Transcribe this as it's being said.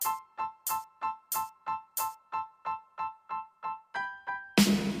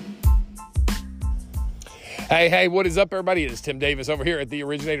Hey, what is up, everybody? It is Tim Davis over here at the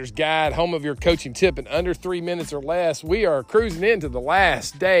Originator's Guide, home of your coaching tip in under 3 minutes or less. We are cruising into the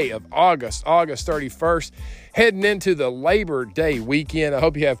last day of August 31st, heading into the Labor Day weekend. I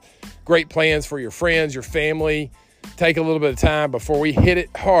hope you have great plans for your friends, your family. Take a little bit of time before we hit it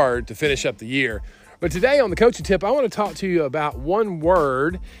hard to finish up the year. But today on the coaching tip, I want to talk to you about one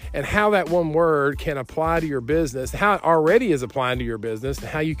word and how that one word can apply to your business, how it already is applying to your business, and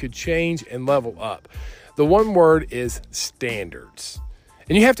how you could change and level up. The one word is standards.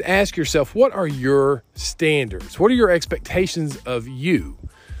 And you have to ask yourself, what are your standards? What are your expectations of you?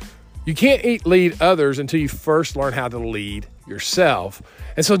 You can't lead others until you first learn how to lead yourself.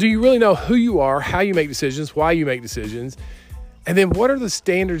 And so do you really know who you are, how you make decisions, why you make decisions? And then what are the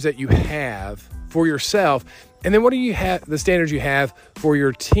standards that you have for yourself? And then what do you have, the standards you have for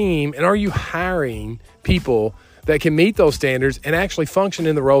your team? And are you hiring people that can meet those standards and actually function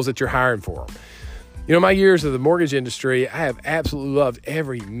in the roles that you're hiring for them? You know, my years of the mortgage industry, I have absolutely loved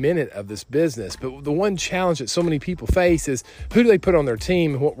every minute of this business. But the one challenge that so many people face is, who do they put on their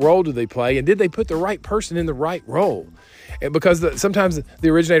team? What role do they play? And did they put the right person in the right role? And because sometimes the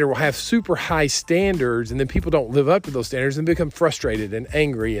originator will have super high standards and then people don't live up to those standards and become frustrated and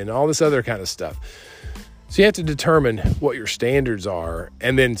angry and all this other kind of stuff. So you have to determine what your standards are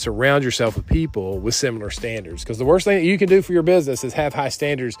and then surround yourself with people with similar standards. Because the worst thing that you can do for your business is have high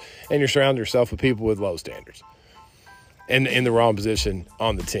standards and you surround yourself with people with low standards and in the wrong position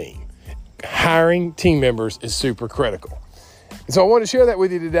on the team. Hiring team members is super critical. And so I wanted to share that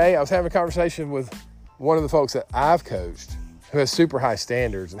with you today. I was having a conversation with one of the folks that I've coached who has super high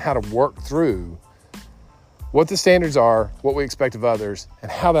standards and how to work through what the standards are, what we expect of others,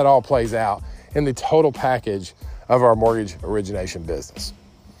 and how that all plays out in the total package of our mortgage origination business.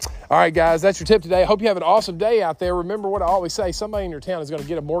 All right, guys, that's your tip today. I hope you have an awesome day out there. Remember what I always say, somebody in your town is going to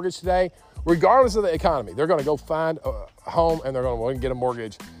get a mortgage today, regardless of the economy. They're going to go find a home and they're going to get a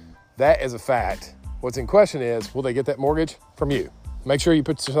mortgage. That is a fact. What's in question is, will they get that mortgage from you? Make sure you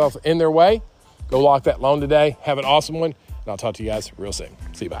put yourself in their way. Go lock that loan today. Have an awesome one. And I'll talk to you guys real soon.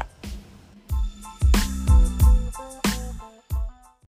 See you. Bye.